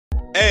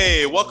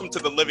Hey, welcome to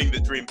the Living the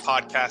Dream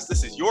podcast.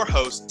 This is your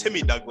host,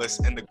 Timmy Douglas,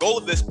 and the goal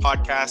of this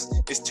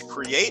podcast is to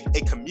create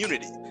a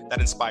community that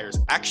inspires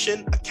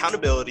action,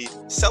 accountability,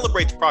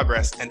 celebrates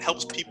progress, and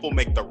helps people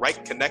make the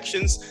right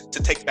connections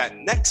to take that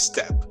next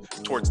step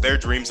towards their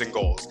dreams and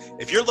goals.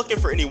 If you're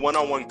looking for any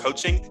one-on-one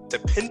coaching to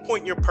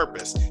pinpoint your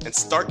purpose and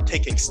start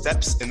taking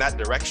steps in that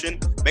direction,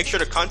 make sure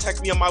to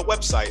contact me on my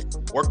website,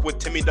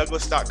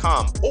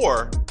 workwithtimmydouglas.com,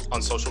 or on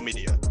social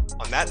media.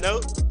 On that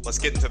note, let's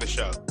get into the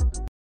show.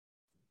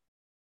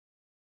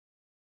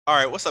 All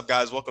right, what's up,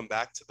 guys? Welcome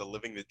back to the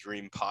Living the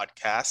Dream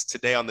podcast.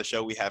 Today on the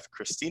show, we have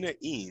Christina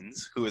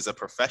Eanes, who is a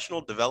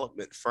professional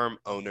development firm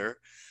owner,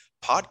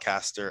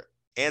 podcaster,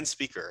 and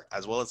speaker,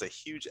 as well as a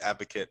huge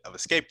advocate of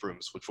escape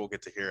rooms, which we'll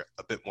get to hear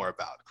a bit more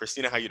about.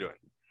 Christina, how you doing?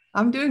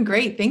 I'm doing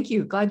great. Thank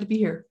you. Glad to be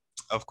here.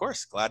 Of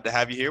course. Glad to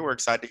have you here. We're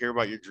excited to hear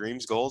about your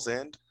dreams, goals,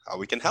 and how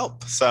we can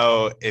help.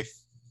 So if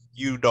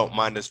you don't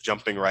mind us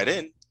jumping right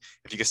in,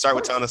 if you could start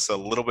with telling us a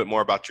little bit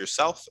more about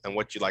yourself and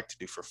what you like to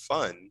do for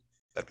fun,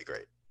 that'd be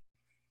great.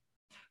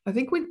 I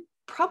think we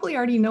probably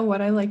already know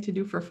what I like to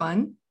do for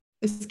fun.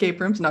 Escape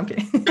rooms. No, I'm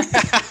kidding.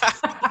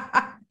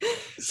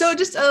 So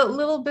just a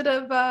little bit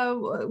of,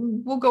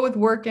 we'll go with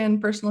work and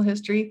personal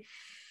history.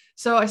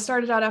 So I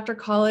started out after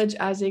college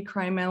as a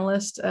crime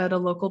analyst at a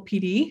local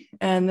PD,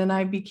 and then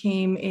I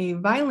became a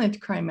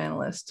violent crime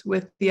analyst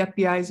with the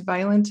FBI's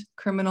Violent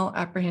Criminal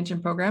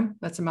Apprehension Program.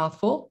 That's a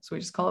mouthful, so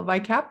we just call it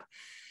VICAP.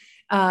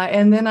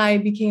 And then I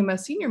became a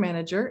senior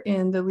manager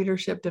in the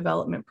Leadership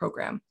Development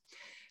Program.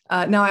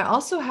 Now, I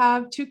also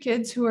have two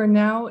kids who are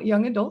now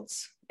young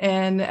adults.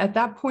 And at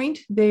that point,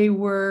 they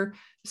were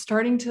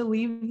starting to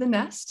leave the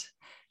nest.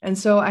 And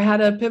so I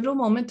had a pivotal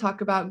moment,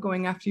 talk about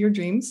going after your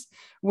dreams,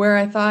 where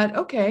I thought,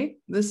 okay,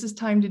 this is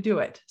time to do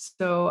it.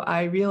 So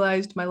I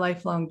realized my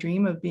lifelong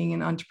dream of being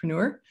an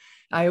entrepreneur.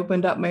 I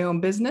opened up my own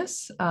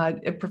business,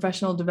 a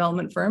professional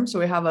development firm. So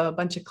we have a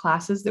bunch of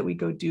classes that we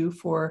go do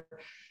for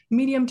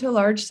medium to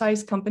large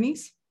size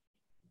companies.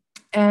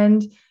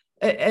 And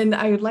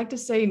I would like to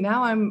say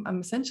now I'm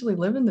essentially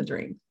living the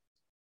dream.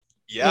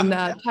 Yeah. In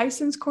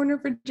Tyson's Corner,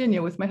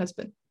 Virginia, with my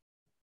husband.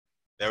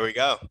 There we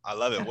go. I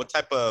love it. What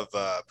type of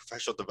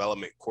professional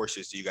development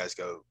courses do you guys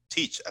go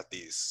teach at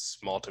these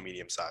small to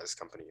medium sized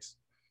companies?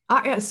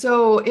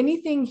 So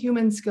anything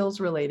human skills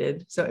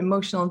related. So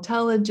emotional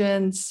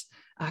intelligence,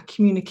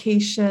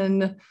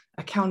 communication,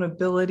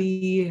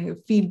 accountability,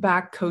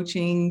 feedback,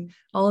 coaching,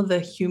 all of the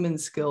human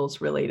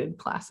skills related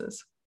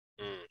classes.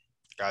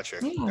 Gotcha.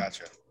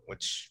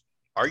 Which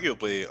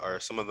arguably are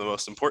some of the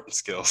most important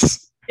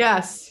skills.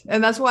 Yes.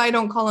 And that's why I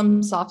don't call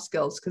them soft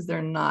skills, because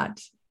they're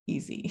not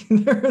easy.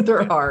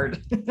 they're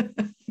hard.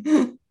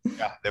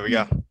 Yeah, there we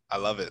go. I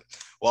love it.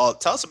 Well,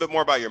 tell us a bit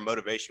more about your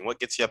motivation. What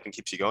gets you up and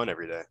keeps you going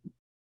every day?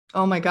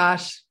 Oh my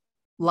gosh.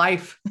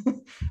 Life.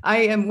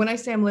 When I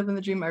say I'm living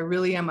the dream, I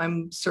really am.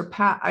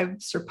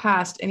 I've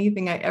surpassed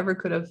anything I ever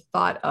could have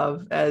thought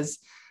of as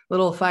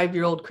little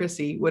 5-year-old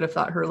Chrissy would have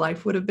thought her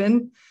life would have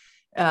been.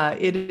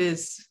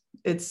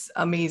 It's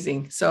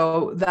amazing.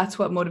 So that's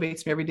what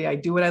motivates me every day. I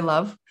do what I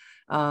love.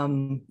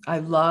 I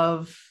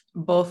love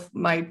both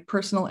my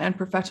personal and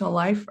professional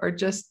life they're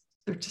just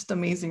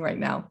amazing right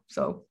now.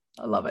 So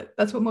I love it.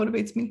 That's what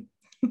motivates me.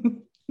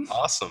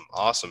 Awesome.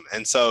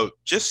 And so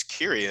just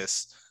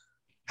curious,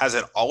 has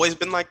it always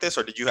been like this,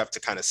 or did you have to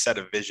kind of set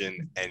a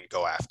vision and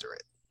go after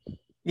it?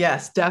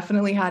 Yes,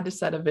 definitely had to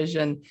set a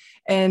vision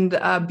and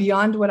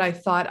beyond what I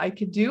thought I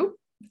could do,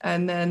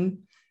 and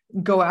then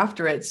go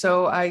after it.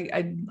 So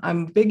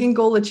I'm big in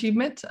goal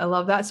achievement. I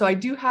love that. So I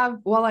do have,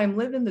 while I'm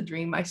living the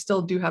dream, I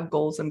still do have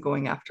goals I'm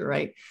going after,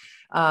 right?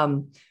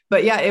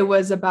 But yeah, it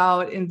was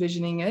about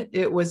envisioning it.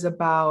 It was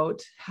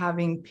about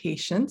having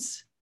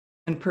patience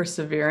and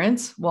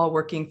perseverance while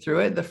working through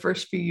it. The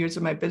first few years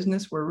of my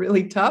business were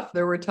really tough.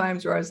 There were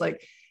times where I was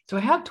like, do I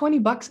have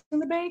 $20 in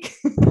the bank?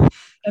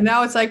 And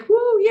now it's like,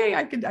 whoo, yay,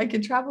 I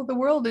could travel the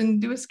world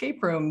and do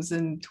escape rooms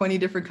in 20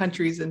 different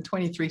countries and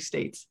 23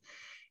 states.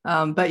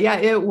 But yeah,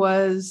 it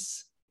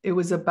was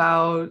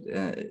about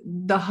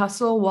the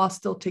hustle while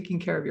still taking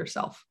care of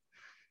yourself,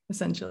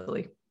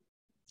 essentially.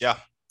 Yeah,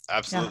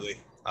 absolutely. Yeah.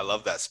 I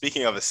love that.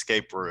 Speaking of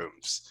escape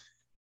rooms,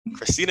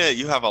 Christina,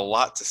 you have a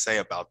lot to say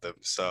about them.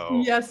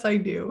 So yes, I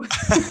do.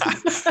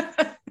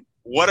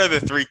 What are the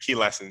 3 key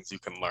lessons you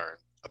can learn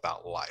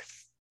about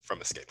life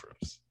from escape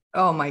rooms?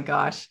 Oh my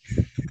gosh,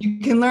 you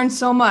can learn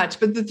so much,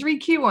 but the 3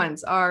 key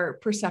ones are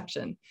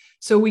perception.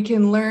 So we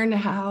can learn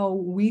how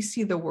we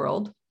see the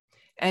world,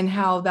 and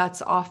how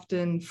that's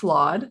often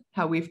flawed,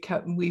 how we've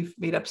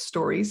made up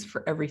stories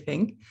for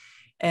everything.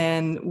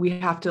 And we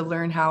have to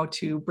learn how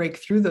to break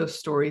through those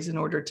stories in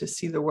order to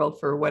see the world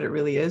for what it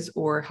really is,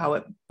 or how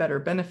it better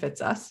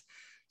benefits us.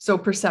 So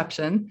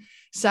perception.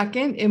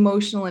 Second,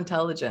 emotional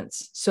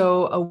intelligence.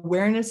 So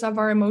awareness of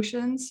our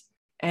emotions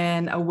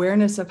and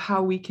awareness of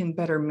how we can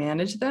better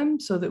manage them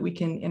so that we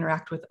can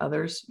interact with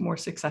others more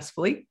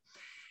successfully.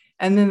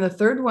 And then the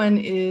third one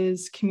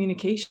is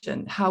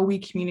communication, how we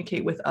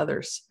communicate with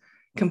others.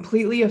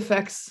 Completely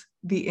affects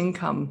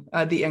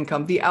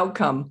the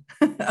outcome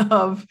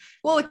of,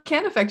 well, it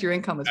can affect your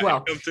income as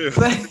well. Too.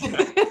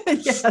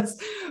 But, yes,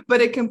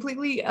 but it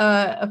completely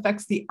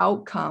affects the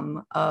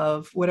outcome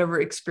of whatever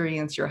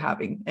experience you're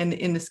having. And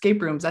in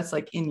escape rooms, that's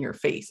like in your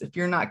face. If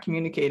you're not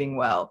communicating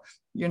well,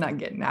 you're not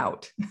getting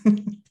out.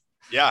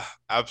 Yeah,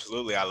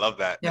 absolutely. I love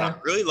that. Yeah. And I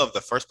really love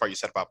the first part you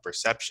said about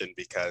perception,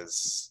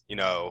 because,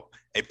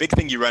 a big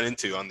thing you run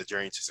into on the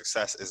journey to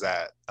success is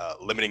that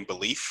limiting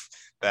belief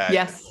that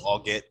Yes. we all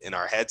get in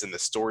our heads and the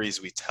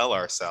stories we tell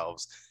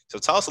ourselves. So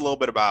tell us a little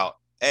bit about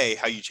A,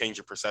 how you change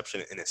your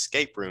perception in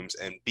escape rooms,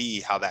 and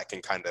B, how that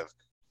can kind of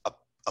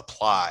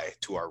apply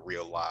to our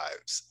real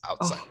lives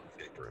outside of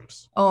escape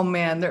rooms. Oh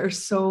man, there are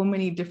so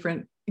many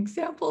different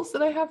examples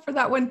that I have for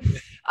that one.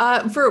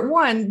 For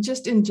one,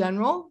 just in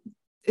general,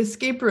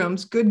 escape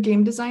rooms, good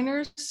game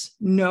designers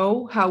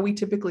know how we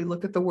typically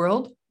look at the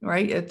world,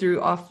 right?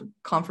 Through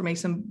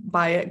confirmation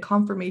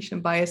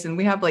bias. And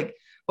we have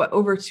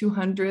over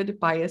 200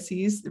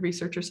 biases the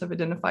researchers have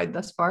identified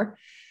thus far.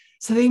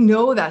 So they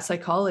know that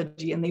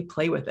psychology and they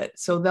play with it.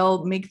 So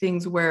they'll make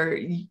things where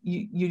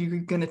you're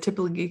going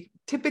to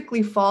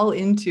typically fall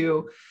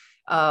into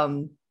a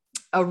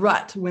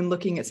rut when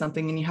looking at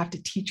something, and you have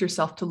to teach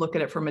yourself to look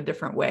at it from a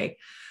different way.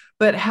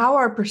 But how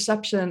our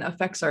perception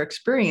affects our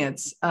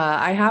experience,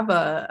 I have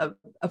a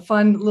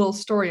fun little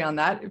story on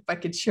that, if I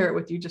could share it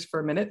with you just for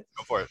a minute.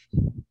 Go for it.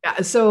 Yeah,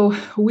 so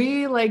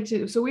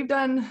we've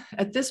done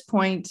at this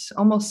point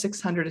almost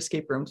 600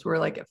 escape rooms. We're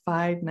like at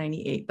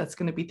 598. That's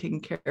going to be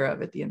taken care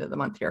of at the end of the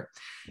month here.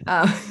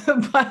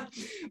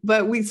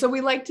 But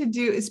we like to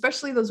do,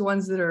 especially those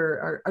ones that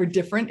are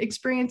different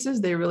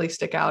experiences. They really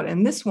stick out.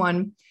 And this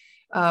one,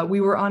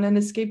 we were on an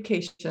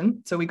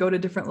escapecation. So we go to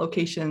different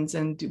locations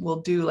and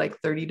we'll do like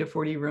 30 to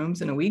 40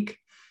 rooms in a week.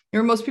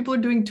 Most people are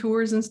doing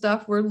tours and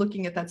stuff. We're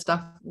looking at that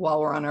stuff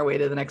while we're on our way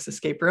to the next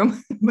escape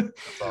room. But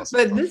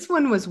this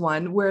one was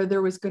one where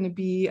there was going to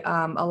be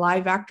a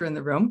live actor in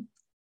the room,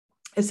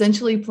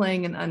 essentially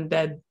playing an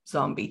undead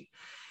zombie.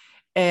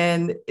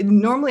 And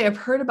normally I've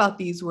heard about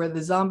these where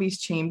the zombies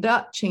chained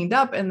up,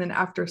 and then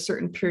after a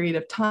certain period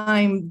of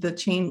time, the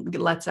chain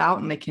lets out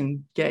and they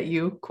can get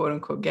you, quote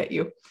unquote, get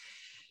you.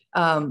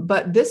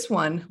 But this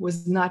one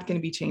was not going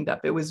to be chained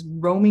up. It was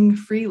roaming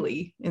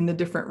freely in the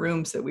different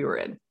rooms that we were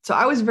in. So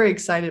I was very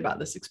excited about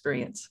this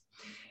experience.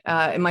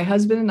 And my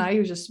husband and I, it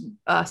was just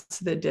us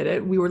that did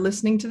it. We were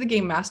listening to the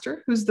game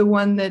master, who's the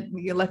one that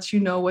lets you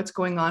know what's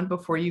going on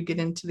before you get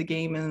into the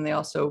game. And then they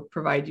also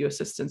provide you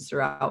assistance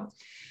throughout.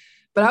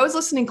 But I was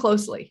listening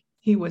closely.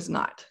 He was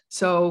not.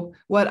 So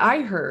what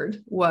I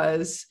heard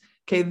was,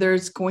 okay,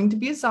 there's going to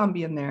be a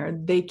zombie in there.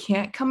 They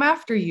can't come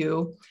after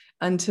you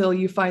until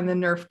you find the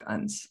Nerf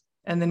guns.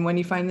 And then when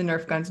you find the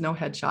Nerf guns, no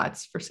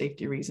headshots for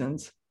safety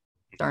reasons.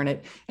 Darn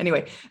it.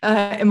 Anyway,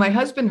 and my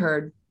husband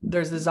heard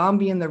there's a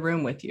zombie in the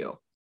room with you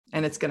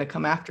and it's going to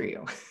come after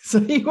you. So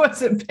he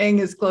wasn't paying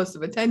as close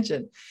of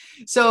attention.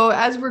 So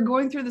as we're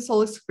going through this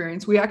whole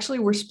experience, we actually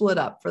were split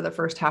up for the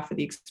first half of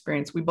the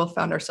experience. We both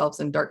found ourselves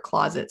in dark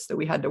closets that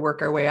we had to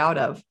work our way out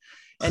of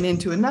and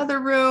into another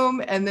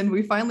room. And then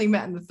we finally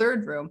met in the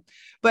third room.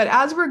 But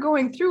as we're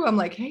going through, I'm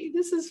like, hey,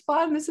 this is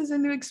fun. This is a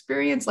new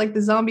experience. Like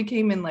the zombie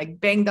came and like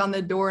banged on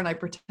the door and I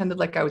pretended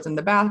like I was in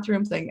the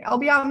bathroom saying, I'll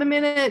be out in a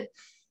minute,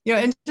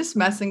 and just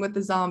messing with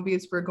the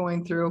zombies we're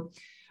going through.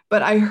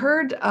 But I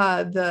heard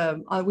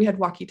we had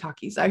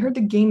walkie-talkies. I heard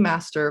the game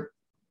master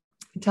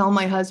tell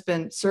my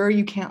husband, sir,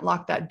 you can't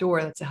lock that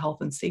door. That's a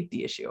health and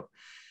safety issue.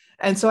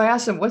 And so I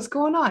asked him, what's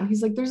going on?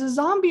 He's like, there's a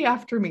zombie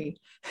after me.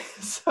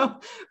 So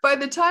by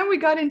the time we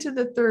got into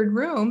the third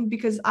room,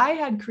 because I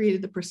had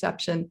created the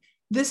perception,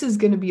 this is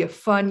going to be a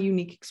fun,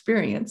 unique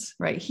experience,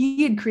 right?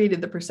 He had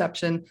created the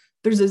perception,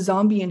 there's a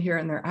zombie in here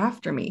and they're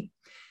after me.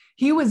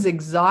 He was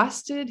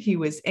exhausted. He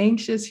was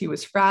anxious. He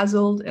was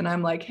frazzled. And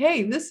I'm like,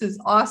 hey, this is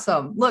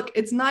awesome. Look,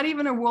 it's not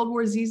even a World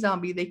War Z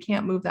zombie. They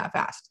can't move that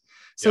fast.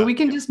 So we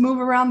can just move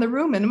around the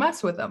room and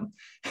mess with them.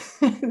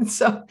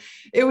 So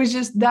it was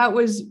just, that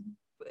was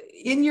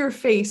in your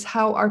face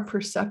how our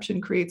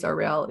perception creates our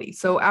reality.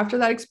 So after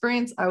that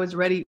experience, I was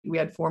ready. We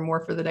had 4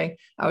 more for the day.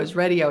 I was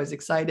ready. I was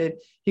excited.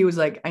 He was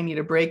like, I need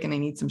a break and I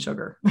need some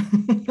sugar.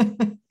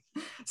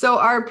 So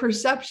our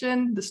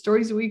perception, the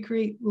stories that we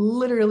create,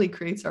 literally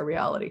creates our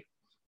reality.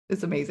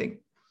 It's amazing.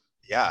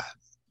 Yeah.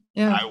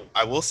 Yeah.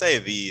 I will say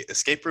the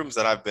escape rooms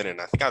that I've been in,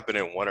 I think I've been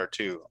in 1 or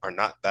 2, are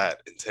not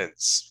that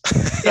intense.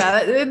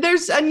 Yeah,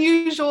 there's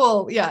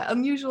unusual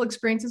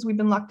experiences. We've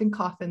been locked in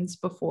coffins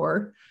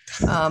before.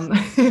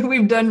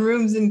 We've done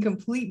rooms in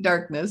complete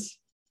darkness.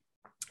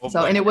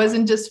 And it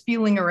wasn't just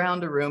feeling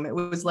around a room. It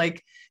was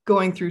like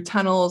going through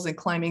tunnels and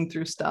climbing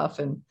through stuff.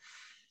 And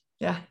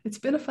yeah, it's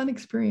been a fun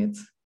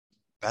experience.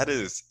 That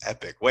is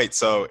epic. Wait,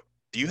 so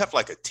do you have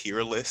like a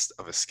tier list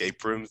of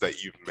escape rooms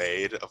that you've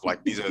made of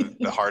like, these are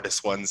the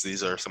hardest ones,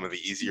 these are some of the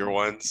easier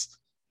ones?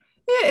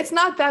 Yeah, it's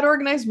not that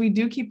organized. We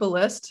do keep a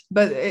list,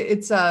 but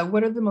it's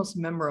what are the most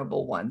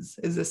memorable ones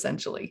is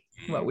essentially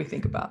what we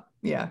think about.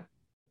 Yeah.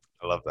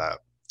 I love that.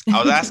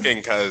 I was asking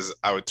because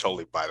I would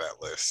totally buy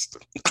that list.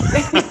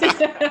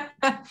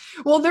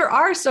 Well, there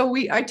are. So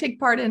I take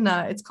part in,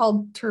 it's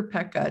called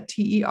Terpeca,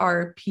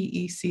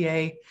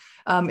 TERPECA.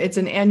 It's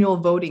an annual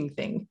voting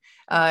thing.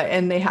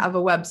 And they have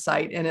a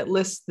website and it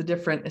lists the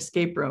different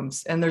escape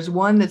rooms. And there's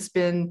one that's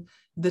been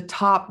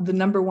the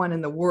number one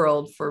in the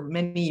world for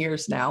many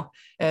years now.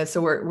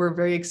 So we're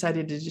very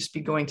excited to just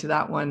be going to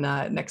that one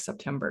next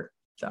September.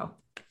 So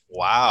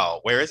Wow.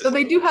 Where is so it?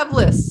 they do have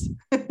lists.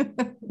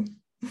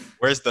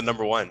 Where's the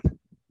number one?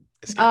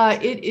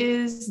 It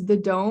is the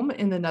Dome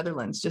in the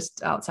Netherlands,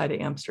 just outside of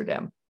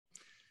Amsterdam.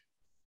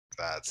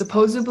 That's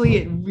Supposedly,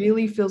 it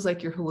really feels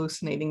like you're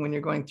hallucinating when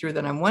you're going through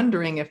that. I'm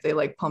wondering if they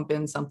like pump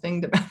in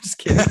something. I'm just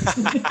kidding.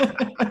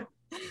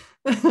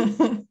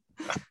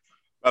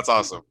 That's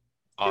awesome.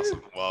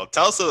 Awesome. Well,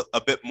 tell us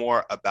a bit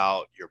more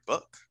about your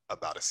book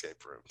about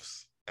escape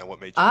rooms and what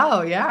made you.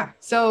 Oh, yeah.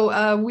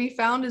 So we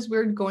found as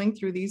we're going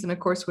through these, and of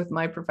course, with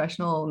my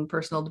professional and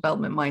personal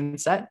development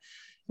mindset,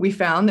 we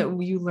found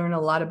that you learn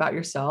a lot about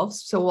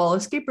yourselves. So while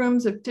escape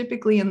rooms have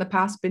typically in the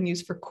past been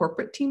used for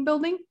corporate team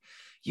building,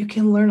 you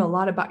can learn a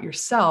lot about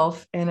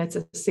yourself, and it's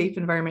a safe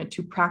environment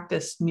to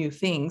practice new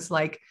things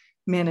like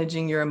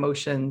managing your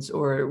emotions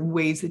or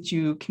ways that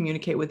you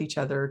communicate with each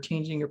other, or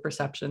changing your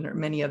perception, or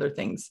many other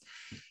things.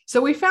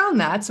 So we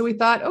found that. So we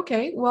thought,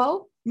 okay,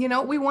 well,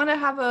 we want to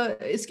have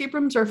escape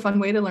rooms are a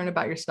fun way to learn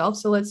about yourself.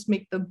 So let's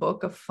make the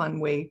book a fun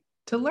way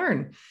to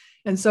learn.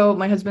 And so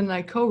my husband and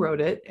I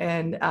co-wrote it,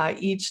 and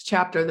each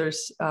chapter,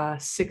 there's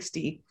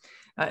 60,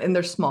 and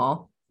they're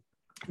small.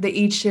 They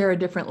each share a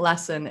different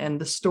lesson and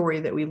the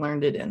story that we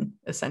learned it in,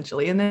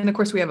 essentially. And then, of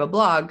course, we have a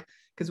blog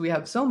because we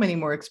have so many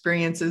more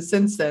experiences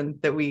since then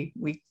that we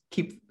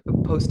keep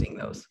posting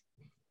those.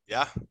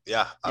 Yeah.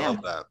 I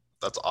love that.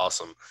 That's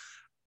awesome.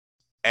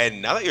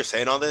 And now that you're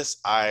saying all this,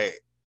 I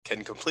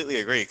can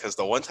completely agree, because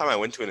the one time I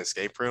went to an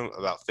escape room,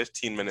 about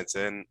 15 minutes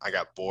in, I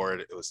got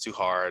bored. It was too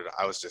hard.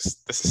 I was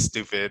just, this is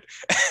stupid.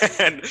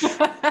 And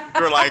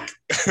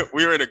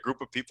we were in a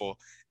group of people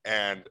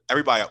and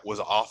everybody was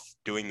off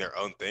doing their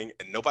own thing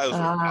and nobody was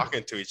really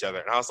talking to each other.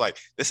 And I was like,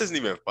 this isn't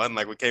even fun.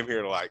 Like, we came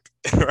here to like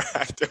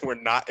interact and we're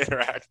not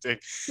interacting.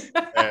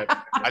 And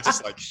I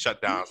just like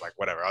shut down. I was like,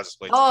 whatever, I'll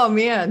just wait. Oh,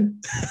 man.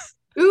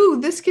 Ooh,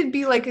 this could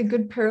be like a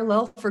good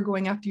parallel for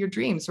going after your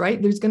dreams, right?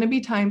 There's going to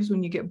be times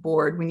when you get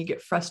bored, when you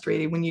get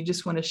frustrated, when you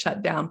just want to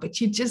shut down, but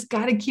you just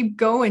got to keep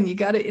going. You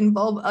got to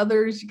involve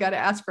others. You got to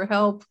ask for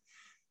help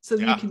so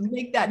that you can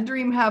make that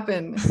dream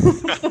happen.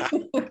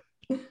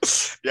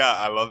 Yeah,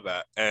 I love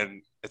that.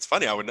 And it's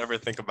funny, I would never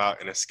think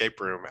about an escape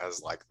room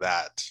as like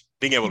that,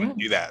 being able to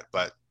do that,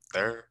 but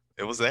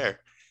it was there.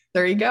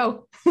 There you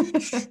go.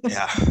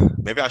 Yeah,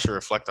 maybe I should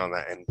reflect on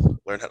that and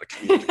learn how to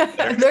communicate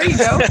there. There you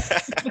go.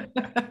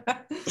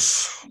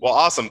 Well,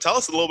 awesome. Tell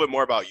us a little bit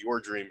more about your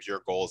dreams,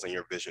 your goals, and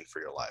your vision for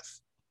your life.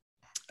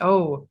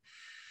 Oh,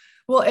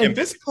 well, at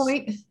this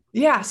point,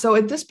 yeah. So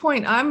at this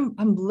point, I'm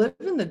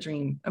living the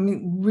dream. I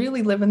mean,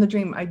 really living the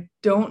dream. I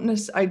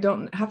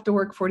don't have to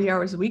work 40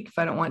 hours a week if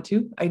I don't want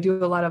to. I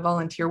do a lot of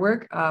volunteer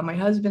work. My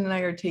husband and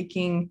I are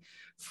taking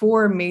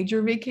 4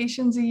 major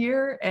vacations a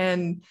year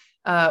and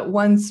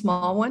one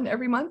small one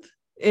every month.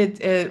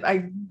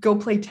 I go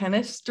play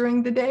tennis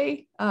during the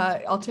day.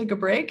 I'll take a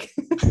break.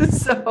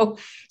 So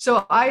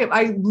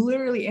I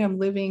literally am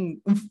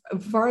living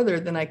farther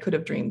than I could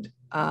have dreamed,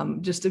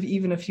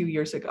 even a few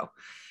years ago.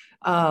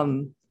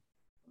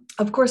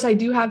 Of course, I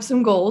do have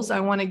some goals. I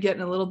want to get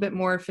in a little bit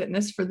more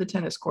fitness for the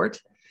tennis court.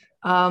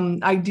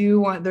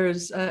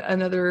 There's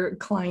another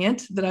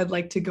client that I'd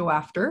like to go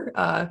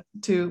after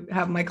to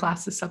have my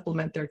classes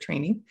supplement their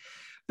training.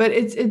 But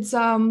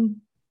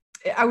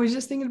I was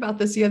just thinking about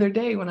this the other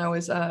day when I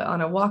was on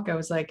a walk. I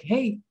was like,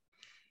 hey,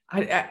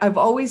 I've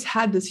always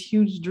had this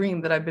huge dream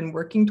that I've been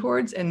working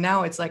towards. And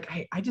now it's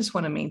like, I just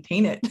want to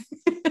maintain it.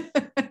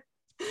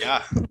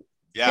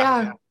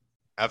 Yeah,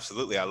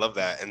 absolutely. I love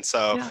that. And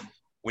so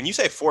when you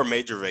say 4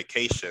 major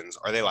vacations,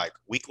 are they like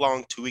week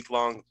long, 2 week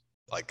long?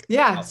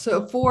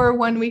 So 4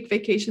 1-week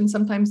vacations,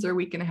 sometimes they're a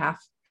week and a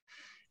half.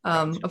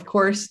 Of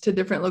course, to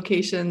different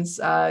locations.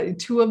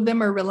 2 of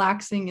them are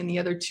relaxing and the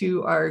other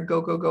 2 are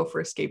go for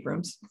escape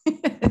rooms.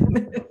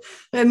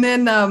 and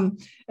then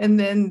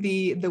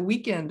the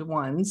weekend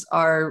ones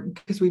are,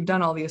 because we've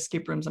done all the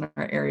escape rooms in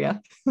our area,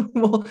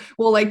 we'll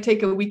like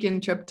take a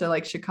weekend trip to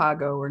like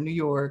Chicago or New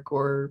York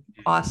or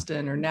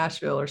Austin or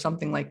Nashville or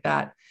something like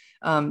that,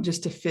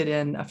 just to fit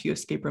in a few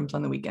escape rooms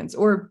on the weekends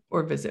or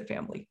visit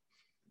family.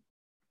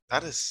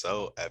 That is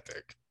so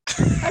epic.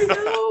 I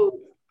know.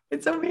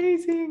 It's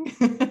amazing.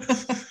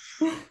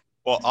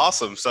 Well,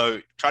 awesome. So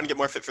trying to get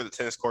more fit for the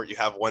tennis court, you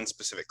have one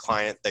specific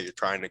client that you're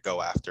trying to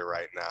go after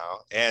right now,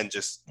 and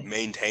just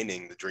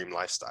maintaining the dream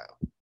lifestyle.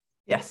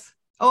 Yes.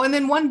 Oh, and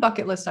then one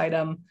bucket list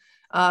item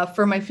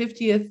for my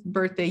 50th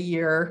birthday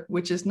year,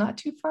 which is not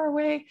too far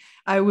away.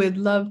 I would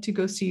love to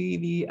go see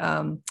the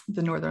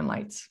Northern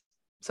Lights.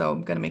 So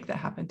I'm going to make that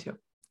happen too.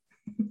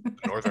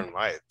 Northern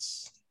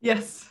Lights.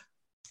 Yes.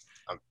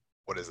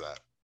 What is that?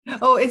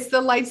 Oh, it's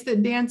the lights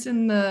that dance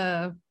in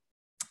the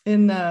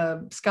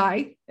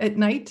sky at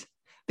night.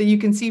 that you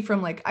can see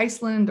from like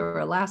Iceland or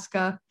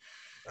Alaska.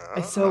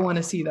 I so want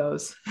to see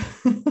those.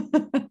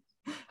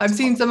 I've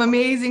seen some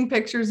amazing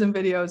pictures and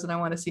videos, and I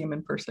want to see them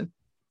in person.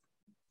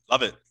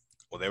 Love it.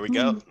 Well, there we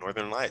go.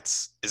 Northern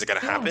Lights. Is it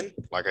going to happen?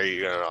 Like, are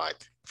you going to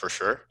like for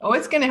sure? Oh,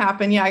 it's going to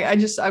happen. Yeah.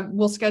 I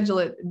will schedule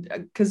it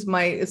because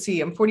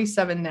I'm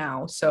 47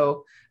 now.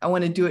 So I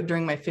want to do it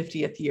during my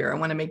 50th year. I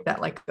want to make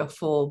that like a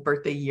full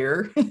birthday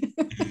year.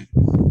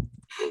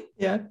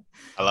 Yeah.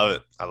 I love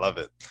it. I love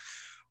it.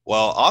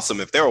 Well,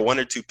 awesome. If there were one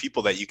or two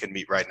people that you can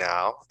meet right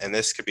now, and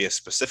this could be a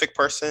specific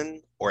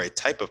person or a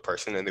type of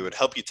person, and they would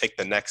help you take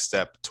the next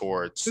step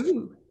towards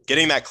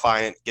getting that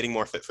client, getting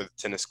more fit for the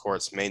tennis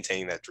courts,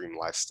 maintaining that dream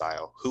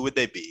lifestyle, who would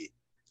they be?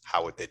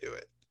 How would they do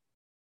it?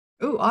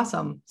 Oh,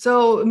 awesome.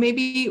 So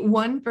maybe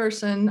one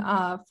person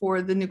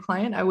for the new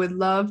client, I would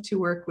love to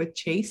work with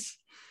Chase.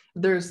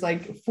 There's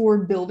like 4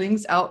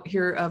 buildings out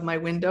here of my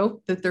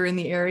window that they're in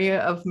the area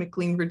of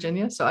McLean,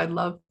 Virginia. So I'd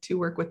love to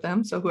work with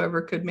them. So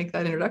whoever could make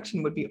that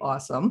introduction would be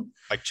awesome.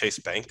 Like Chase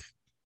Bank?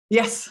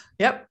 Yes.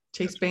 Yep.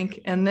 Chase Bank.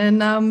 And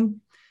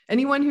then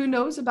anyone who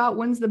knows about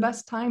when's the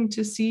best time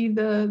to see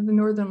the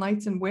Northern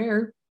Lights and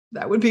where,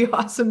 that would be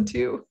awesome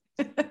too.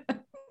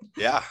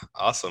 Yeah.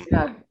 Awesome.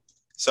 Yeah.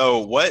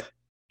 So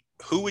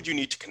who would you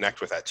need to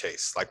connect with at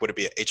Chase? Like, would it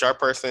be an HR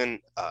person,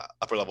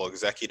 upper level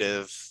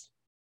executive?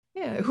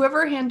 Yeah,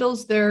 whoever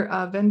handles their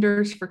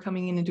vendors for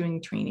coming in and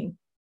doing training,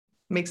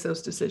 makes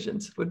those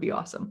decisions, would be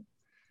awesome.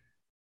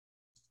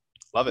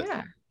 Love it.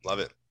 Yeah. Love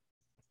it.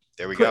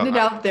 There we go. Putting it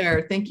out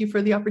there. Thank you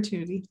for the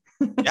opportunity.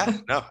 Yeah,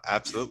 no,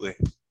 absolutely.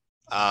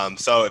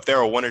 So if there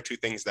are one or two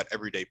things that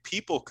everyday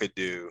people could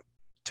do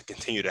to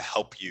continue to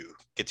help you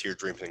get to your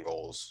dreams and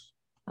goals,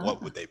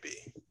 what would they be?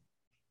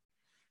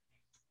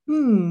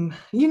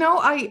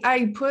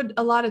 I put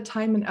a lot of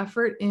time and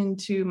effort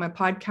into my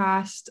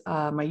podcast,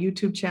 my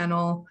YouTube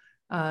channel,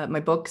 my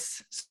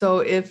books.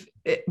 So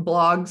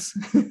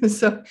blogs.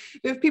 So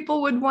if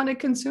people would want to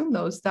consume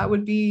those, that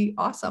would be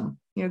awesome.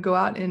 Go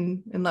out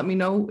and let me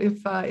know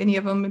if any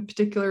of them in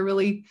particular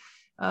really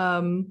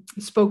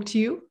spoke to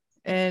you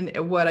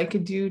and what I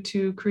could do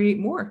to create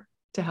more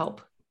to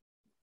help.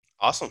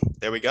 Awesome.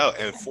 There we go.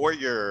 And for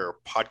your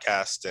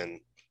podcast and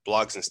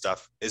blogs and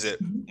stuff, is it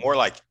more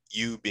like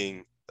you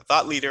being a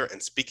thought leader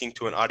and speaking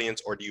to an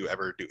audience, or do you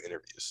ever do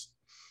interviews?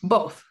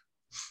 Both.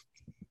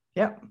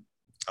 Yep.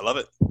 I love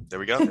it. There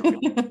we go.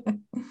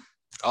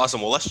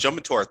 Awesome. Well, let's jump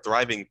into our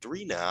Thriving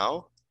 3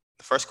 now.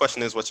 The first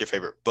question is, what's your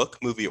favorite book,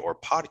 movie, or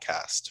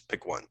podcast?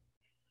 Pick one.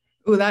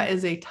 Oh, that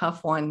is a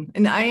tough one.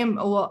 And I'm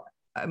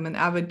an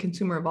avid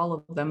consumer of all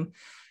of them.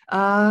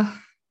 I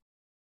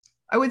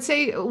would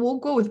say we'll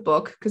go with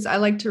book because I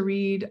like to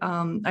read.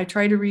 I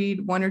try to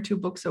read 1 or 2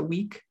 books a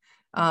week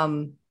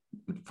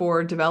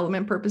for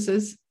development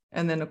purposes.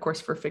 And then, of course,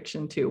 for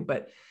fiction too.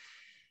 But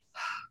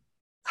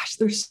gosh,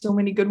 there's so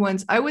many good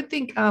ones. I would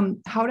think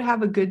How to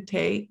Have a Good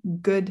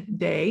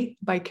Day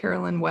by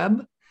Carolyn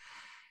Webb.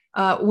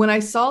 When I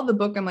saw the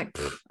book, I'm like,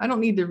 I don't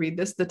need to read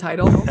this, the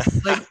title.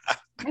 Like,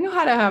 I know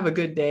how to have a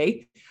good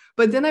day.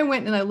 But then I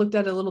went and I looked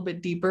at it a little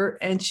bit deeper,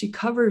 and she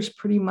covers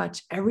pretty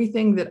much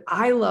everything that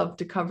I love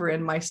to cover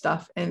in my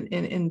stuff and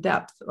in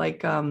depth,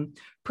 like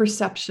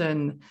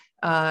perception,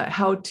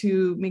 how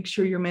to make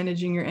sure you're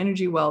managing your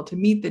energy well to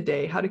meet the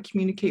day, how to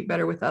communicate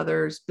better with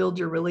others, build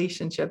your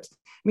relationships.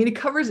 I mean, it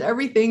covers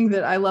everything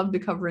that I love to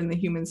cover in the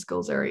human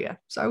skills area.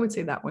 So I would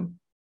say that one.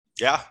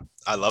 Yeah,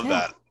 I love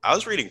that. I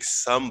was reading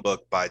some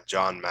book by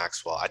John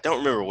Maxwell. I don't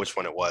remember which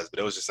one it was, but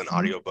it was just an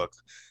audiobook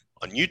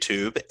on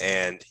YouTube.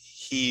 And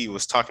he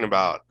was talking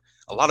about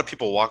a lot of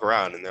people walk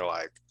around and they're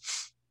like,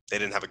 they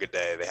didn't have a good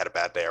day, they had a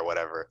bad day or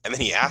whatever. And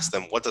then he asked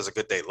them, what does a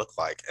good day look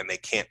like? And they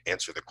can't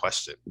answer the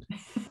question.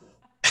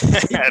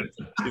 And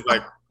he's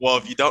like, well,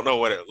 if you don't know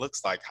what it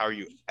looks like, how are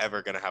you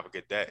ever going to have a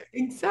good day?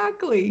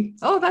 Exactly.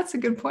 Oh, that's a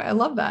good point. I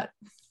love that.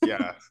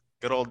 Yeah.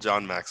 Good old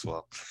John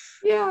Maxwell.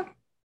 Yeah.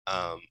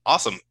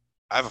 Awesome.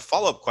 I have a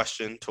follow-up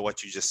question to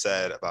what you just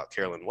said about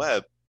Carolyn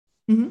Webb.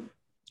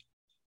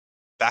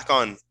 Back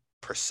on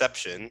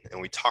perception,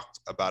 and we talked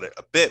about it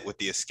a bit with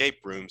the escape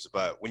rooms,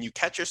 but when you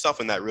catch yourself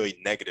in that really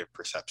negative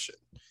perception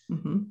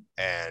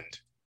and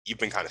you've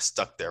been kind of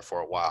stuck there for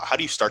a while, how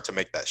do you start to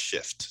make that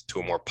shift to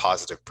a more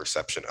positive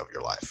perception of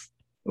your life?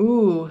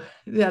 Ooh,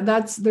 yeah,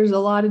 there's a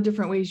lot of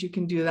different ways you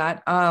can do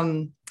that.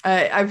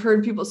 I've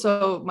heard people,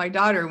 so my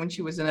daughter, when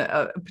she was in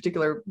a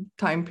particular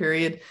time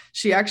period,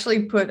 she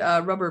actually put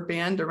a rubber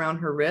band around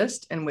her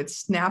wrist and would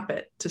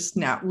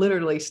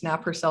literally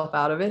snap herself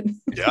out of it.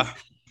 Yeah.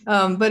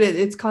 But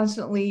it's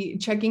constantly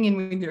checking in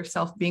with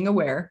yourself, being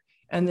aware,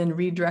 and then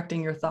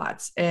redirecting your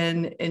thoughts.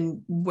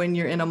 And when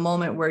you're in a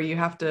moment where you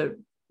have to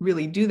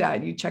really do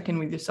that, you check in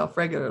with yourself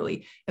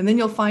regularly, and then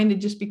you'll find it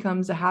just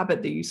becomes a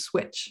habit that you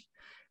switch.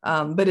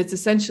 But it's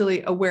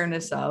essentially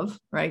awareness of,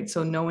 right?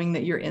 So knowing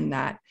that you're in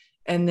that,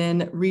 and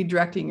then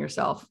redirecting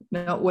yourself.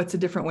 Now, what's a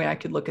different way I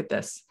could look at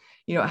this?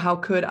 How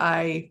could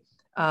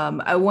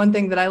one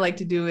thing that I like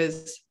to do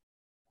is,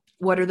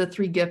 what are the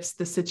 3 gifts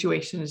the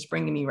situation is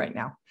bringing me right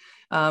now?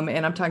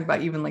 And I'm talking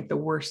about even like the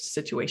worst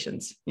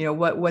situations.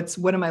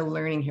 What am I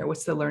learning here?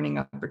 What's the learning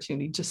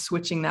opportunity? Just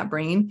switching that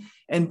brain.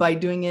 And by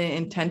doing it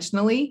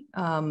intentionally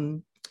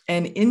and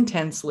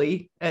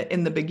intensely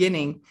in the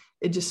beginning,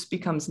 it just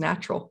becomes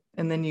natural.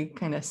 And then you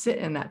kind of sit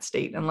in that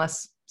state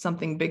unless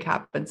something big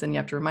happens and you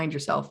have to remind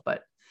yourself.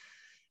 But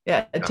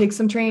yeah, it takes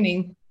some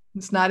training.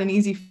 It's not an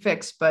easy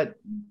fix, but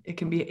it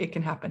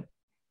can happen.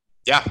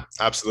 Yeah,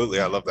 absolutely.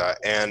 I love that.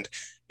 And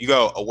you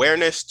go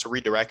awareness to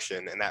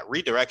redirection. And that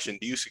redirection,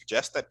 do you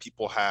suggest that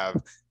people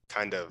have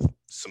kind of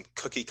some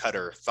cookie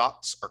cutter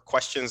thoughts or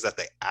questions that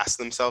they ask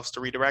themselves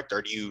to redirect?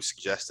 Or do you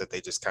suggest that they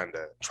just kind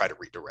of try to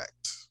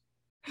redirect?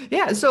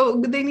 Yeah,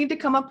 so they need to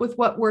come up with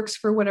what works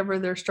for whatever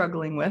they're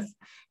struggling with.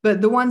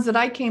 But the ones that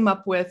I came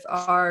up with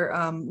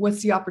are,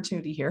 what's the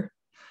opportunity here?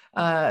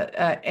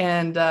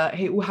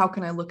 Hey, how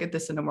can I look at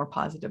this in a more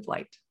positive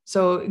light?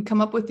 So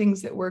come up with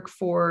things that work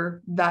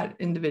for that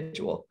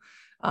individual.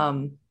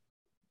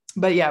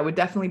 But yeah, it would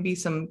definitely be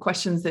some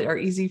questions that are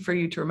easy for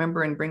you to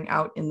remember and bring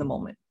out in the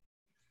moment.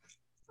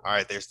 All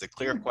right, there's the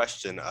clear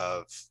question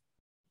of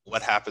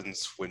what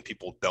happens when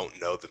people don't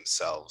know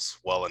themselves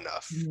well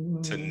enough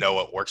to know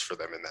what works for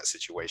them in that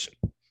situation.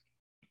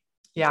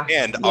 Yeah.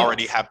 And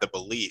already have the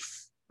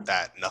belief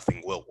that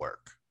nothing will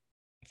work.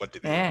 What do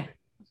they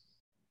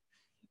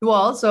do?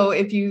 Well, so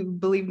if you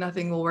believe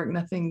nothing will work,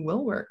 nothing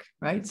will work,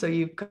 right? So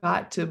you've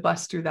got to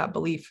bust through that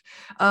belief.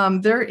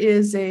 There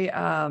is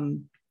a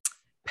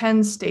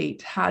Penn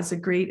State has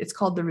it's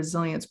called the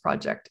Resilience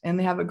Project, and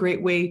they have a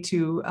great way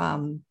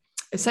to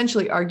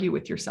essentially argue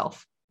with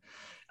yourself.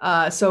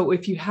 So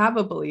if you have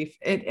a belief,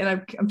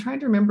 and I'm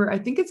trying to remember, I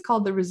think it's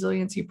called the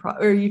Resiliency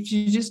or if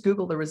you just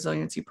Google the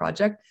Resiliency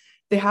Project,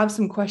 they have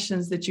some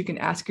questions that you can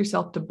ask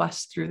yourself to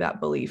bust through that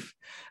belief.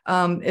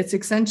 It's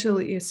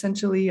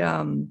essentially,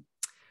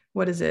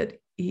 what is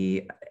it?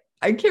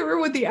 I can't remember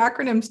what the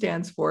acronym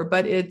stands for,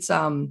 but it's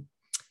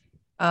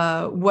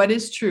what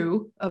is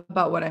true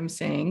about what I'm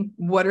saying?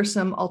 What are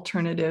some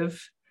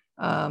alternative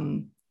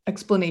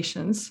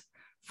explanations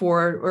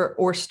for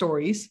or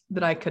stories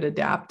that I could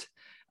adapt?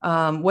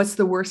 What's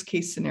the worst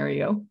case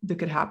scenario that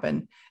could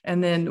happen?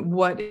 And then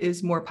what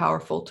is more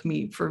powerful to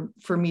me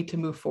for me to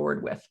move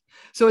forward with?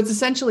 So it's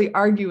essentially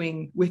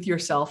arguing with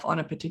yourself on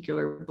a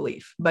particular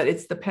belief, but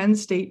it's the Penn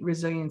State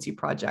Resiliency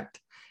Project.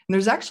 And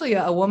there's actually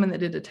a woman that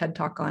did a TED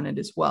Talk on it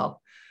as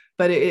well,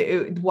 but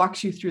it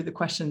walks you through the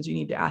questions you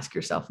need to ask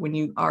yourself when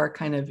you are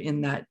kind of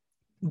in that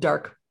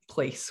dark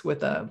place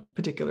with a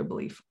particular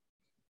belief.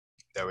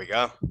 There we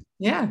go.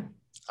 Yeah.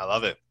 I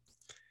love it.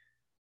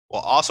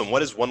 Well, awesome.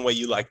 What is one way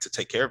you like to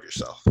take care of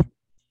yourself?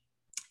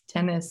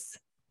 Tennis.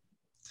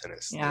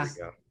 Yeah.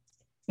 There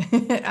we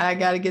go. I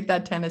got to get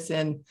that tennis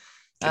in.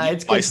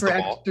 It's good for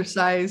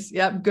exercise.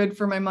 Yep. Good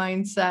for my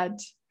mindset.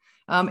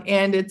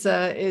 And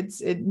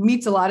it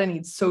meets a lot of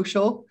needs,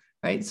 social,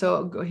 right?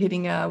 So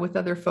hitting with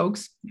other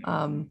folks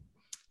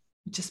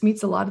just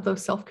meets a lot of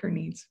those self-care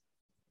needs.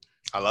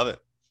 I love it.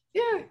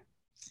 Yeah.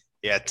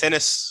 Yeah.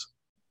 Tennis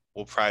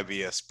will probably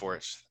be a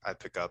sport I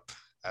pick up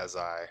as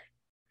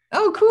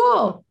Oh,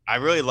 cool. I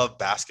really love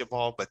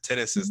basketball, but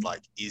tennis is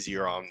like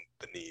easier on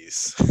the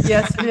knees.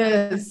 Yes, it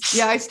is.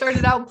 Yeah, I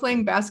started out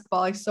playing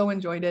basketball. I so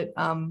enjoyed it.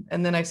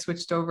 And then I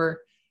switched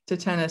over to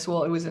tennis.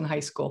 Well, it was in high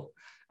school.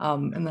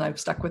 And then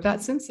I've stuck with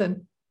that since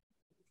then.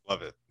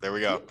 Love it. There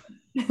we go.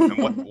 And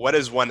what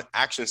is one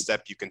action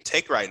step you can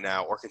take right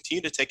now or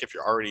continue to take if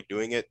you're already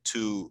doing it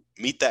to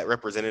meet that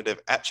representative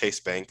at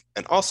Chase Bank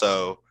and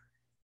also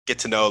get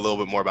to know a little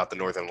bit more about the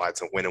Northern Lights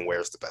and when and where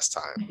is the best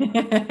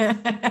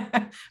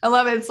time? I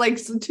love it. It's like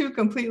two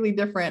completely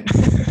different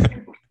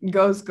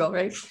goals,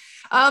 right?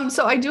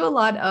 So I do a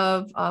lot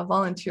of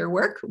volunteer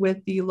work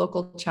with the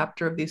local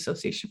chapter of the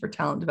Association for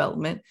Talent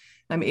Development.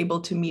 I'm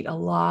able to meet a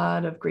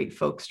lot of great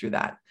folks through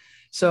that.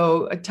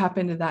 So I tap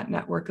into that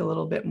network a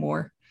little bit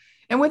more.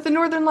 And with the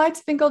Northern Lights,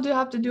 I think I'll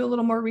have to do a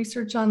little more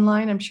research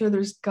online. I'm sure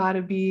there's got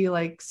to be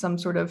like some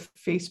sort of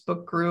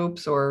Facebook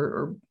groups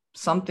or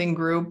something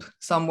group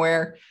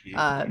somewhere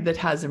that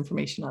has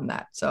information on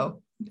that.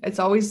 So it's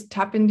always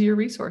tap into your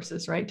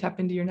resources, right? Tap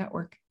into your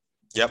network.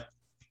 Yep.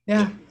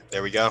 Yeah.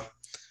 There we go.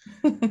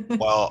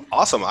 Well,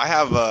 awesome. I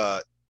have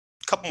a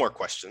couple more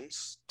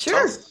questions. Sure.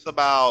 Tell us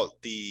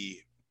about the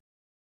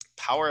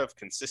power of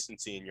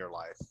consistency in your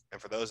life. And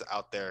for those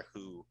out there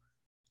who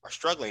are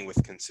struggling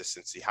with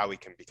consistency, how we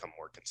can become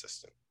more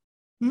consistent.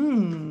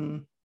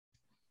 Do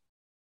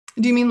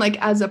you mean like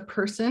as a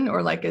person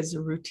or like as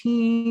a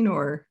routine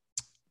or?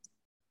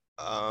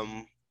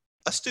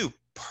 Let's do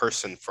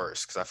person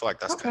first, because I feel like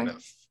that's kind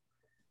of,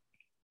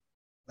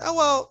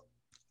 well,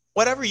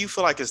 whatever you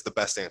feel like is the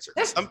best answer.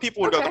 Some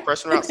people would go the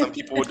person route, some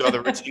people would go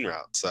the routine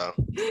route. So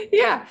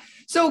yeah.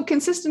 So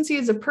consistency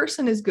as a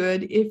person is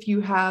good if you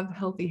have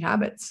healthy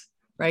habits,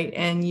 right?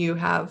 And you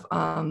have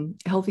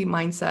healthy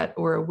mindset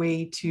or a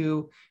way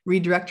to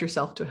redirect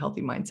yourself to a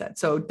healthy mindset.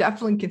 So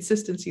definitely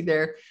consistency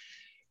there.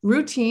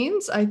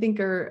 Routines, I think,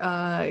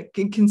 are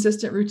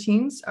consistent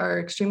routines are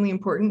extremely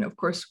important, of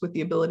course, with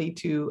the ability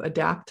to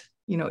adapt,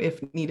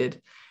 if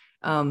needed.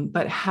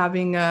 But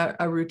having a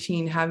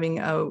routine, having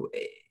a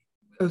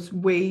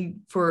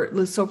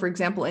for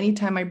example,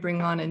 anytime I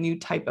bring on a new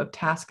type of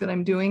task that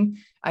I'm doing,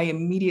 I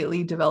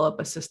immediately develop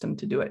a system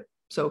to do it.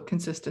 So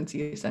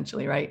consistency,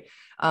 essentially, right?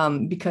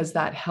 Because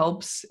that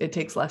helps. It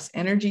takes less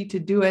energy to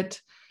do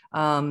it.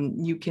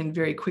 You can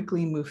very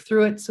quickly move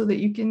through it so that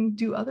you can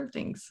do other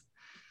things.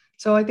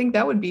 So I think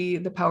that would be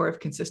the power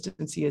of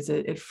consistency, is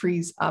it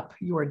frees up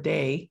your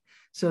day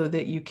so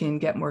that you can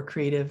get more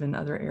creative in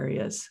other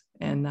areas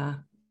and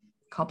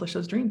accomplish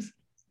those dreams.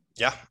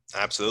 Yeah,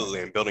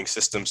 absolutely. And building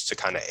systems to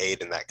kind of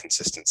aid in that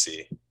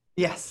consistency.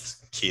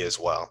 Yes. Key as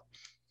well.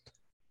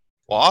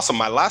 Well, awesome.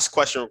 My last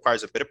question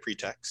requires a bit of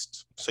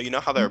pretext. So you know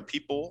how there are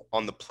people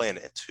on the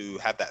planet who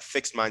have that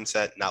fixed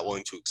mindset, not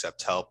willing to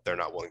accept help. They're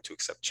not willing to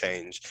accept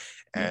change.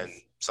 And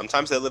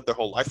sometimes they live their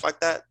whole life like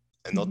that,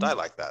 and they'll die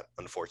like that,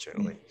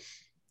 unfortunately.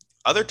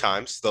 Other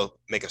times they'll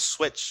make a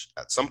switch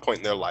at some point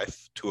in their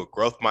life to a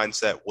growth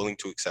mindset, willing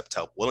to accept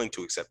help, willing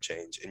to accept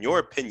change. In your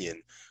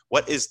opinion,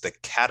 what is the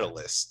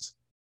catalyst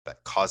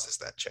that causes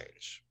that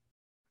change?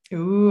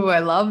 Ooh, I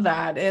love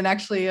that. And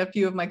actually, a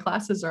few of my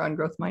classes are on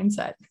growth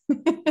mindset.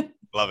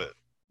 Love it.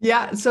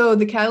 Yeah. So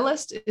the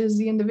catalyst is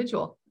the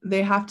individual.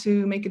 They have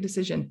to make a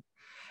decision.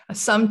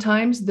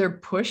 Sometimes they're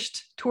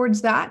pushed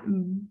towards that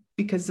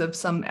because of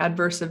some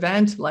adverse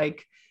event,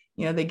 like,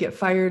 they get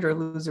fired or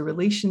lose a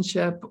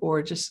relationship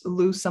or just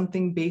lose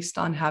something based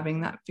on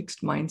having that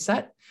fixed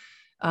mindset.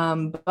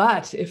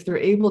 But if they're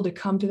able to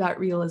come to that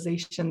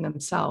realization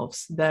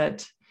themselves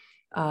that,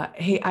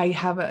 hey, I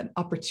have an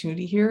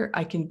opportunity here.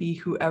 I can be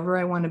whoever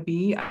I want to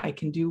be. I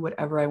can do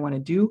whatever I want to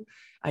do.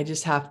 I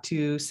just have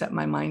to set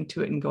my mind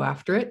to it and go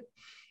after it.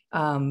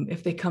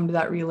 If they come to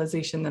that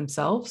realization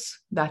themselves,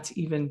 that's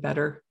even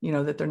better,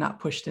 that they're not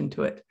pushed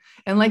into it.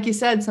 And like you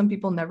said, some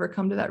people never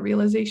come to that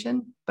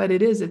realization, but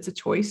it's a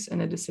choice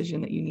and a decision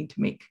that you need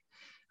to make.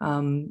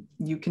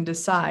 You can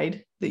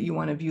decide that you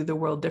want to view the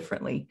world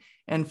differently.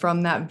 And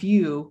from that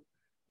view,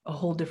 a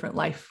whole different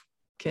life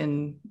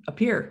can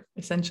appear,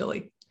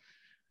 essentially.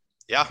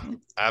 Yeah,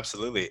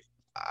 absolutely.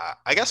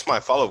 I guess my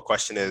follow-up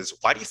question is,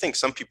 why do you think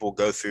some people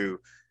go through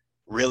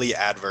really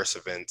adverse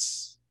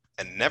events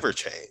and never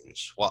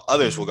change, while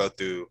others will go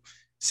through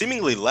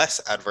seemingly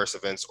less adverse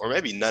events or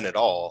maybe none at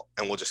all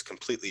and will just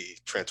completely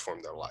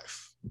transform their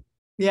life?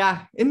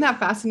 Yeah, isn't that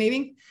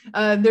fascinating?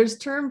 There's a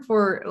term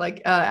for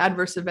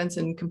adverse events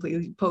and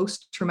completely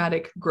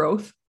post-traumatic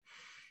growth.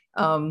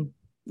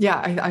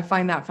 I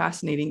find that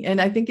fascinating.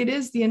 And I think it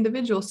is the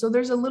individual. So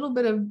there's a little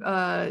bit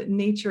of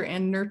nature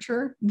and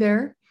nurture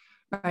there,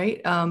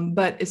 right?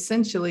 But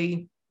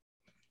essentially,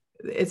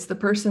 it's the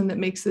person that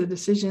makes the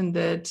decision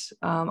that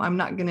I'm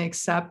not going to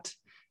accept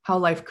how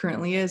life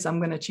currently is. I'm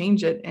going to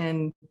change it.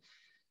 And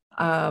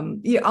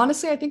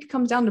honestly, I think it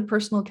comes down to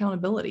personal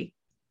accountability.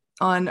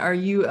 Are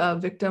you a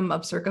victim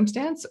of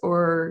circumstance,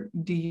 or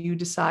do you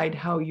decide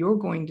how you're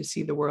going to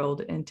see the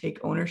world and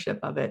take ownership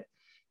of it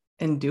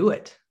and do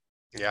it?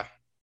 Yeah.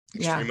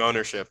 Extreme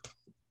ownership.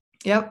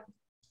 Yep.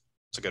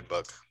 It's a good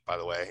book, by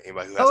the way.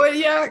 Anybody who has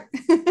yeah.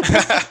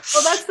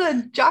 Well, that's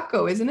the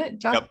Jocko, isn't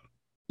it? Yep.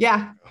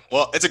 Yeah.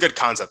 Well, it's a good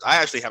concept. I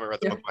actually haven't read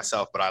the book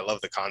myself, but I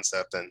love the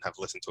concept and have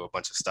listened to a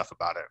bunch of stuff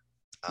about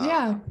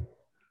it.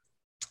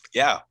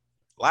 Yeah.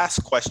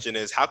 Last question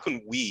is, how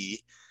can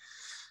we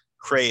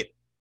create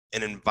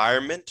an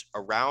environment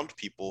around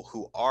people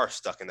who are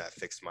stuck in that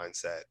fixed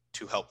mindset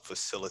to help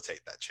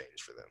facilitate that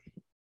change for them?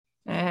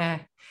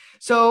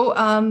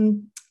 So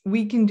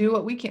we can do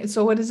what we can.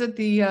 So what is it?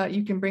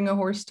 You can bring a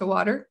horse to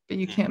water, but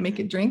you can't make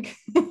it drink.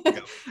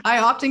 I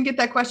often get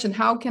that question.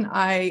 How can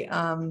I,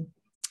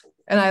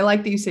 and I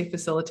like that you say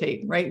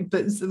facilitate, right?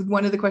 But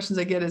one of the questions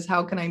I get is,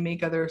 how can I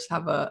make others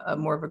have a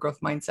more of a growth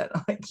mindset?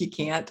 Like, you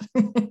can't,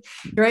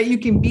 right? You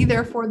can be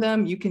there for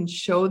them. You can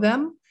show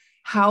them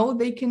how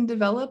they can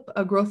develop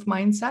a growth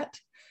mindset.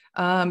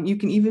 You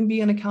can even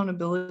be an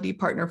accountability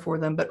partner for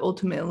them, but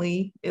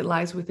ultimately it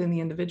lies within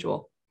the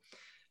individual.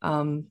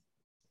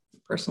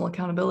 Personal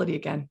accountability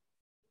again.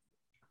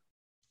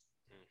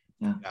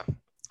 Yeah,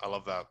 I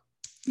love that.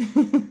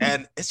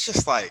 And it's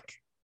just like,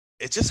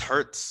 it just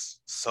hurts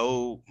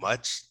so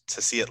much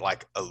to see it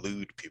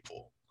elude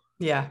people.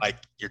 Yeah. Like,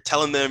 you're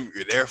telling them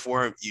you're there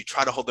for them, you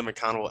try to hold them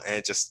accountable, and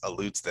it just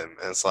eludes them.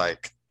 And it's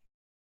like,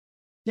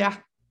 yeah.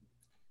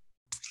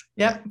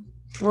 Yep.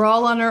 We're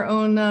all on our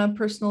own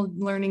personal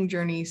learning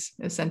journeys,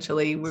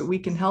 essentially. We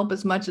can help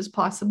as much as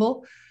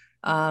possible.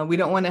 We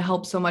don't want to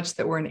help so much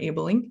that we're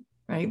enabling,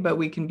 right? But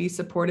we can be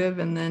supportive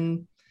and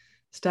then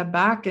step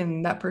back,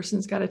 and that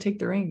person's got to take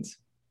the reins.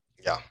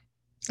 Yeah.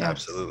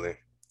 Absolutely.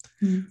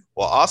 Mm-hmm.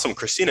 Well, awesome.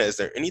 Christina, is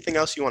there anything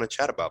else you want to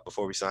chat about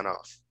before we sign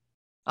off?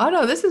 Oh,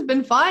 no, this has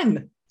been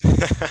fun.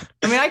 I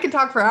mean, I could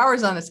talk for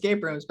hours on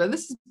escape rooms, but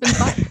this has been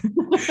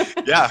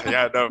fun.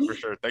 Yeah, no, for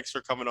sure. Thanks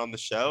for coming on the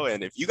show.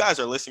 And if you guys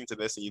are listening to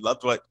this and you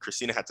loved what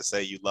Christina had to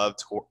say, you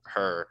loved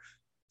her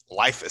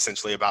life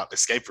essentially about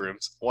escape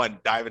rooms, one,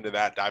 dive into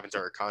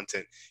her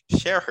content,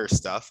 share her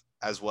stuff,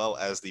 as well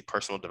as the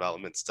personal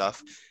development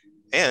stuff.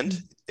 And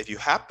if you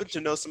happen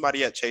to know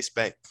somebody at Chase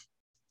Bank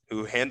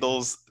who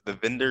handles the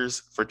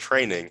vendors for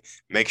training,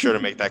 make sure to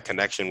make that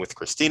connection with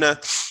Christina.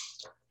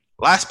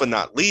 Last but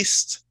not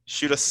least,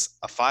 shoot us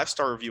a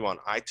 5-star review on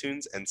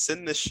iTunes and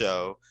send this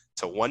show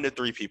to 1 to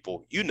 3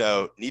 people you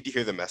know need to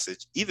hear the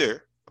message,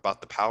 either about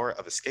the power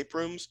of escape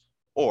rooms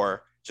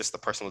or just the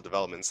personal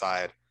development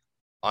side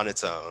on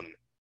its own.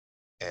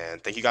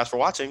 And thank you guys for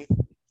watching.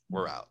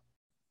 We're out.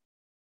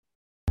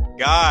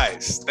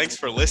 Guys, thanks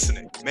for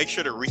listening. Make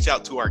sure to reach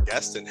out to our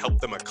guests and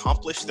help them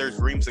accomplish their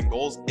dreams and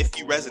goals if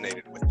you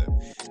resonated with them.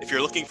 If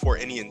you're looking for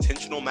any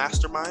intentional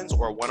masterminds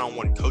or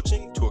one-on-one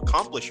coaching to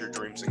accomplish your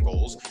dreams and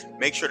goals,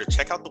 make sure to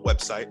check out the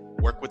website,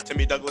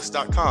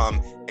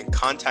 workwithtimmydouglas.com, and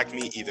contact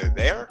me either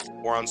there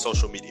or on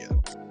social media.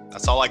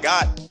 That's all I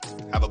got.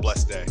 Have a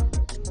blessed day.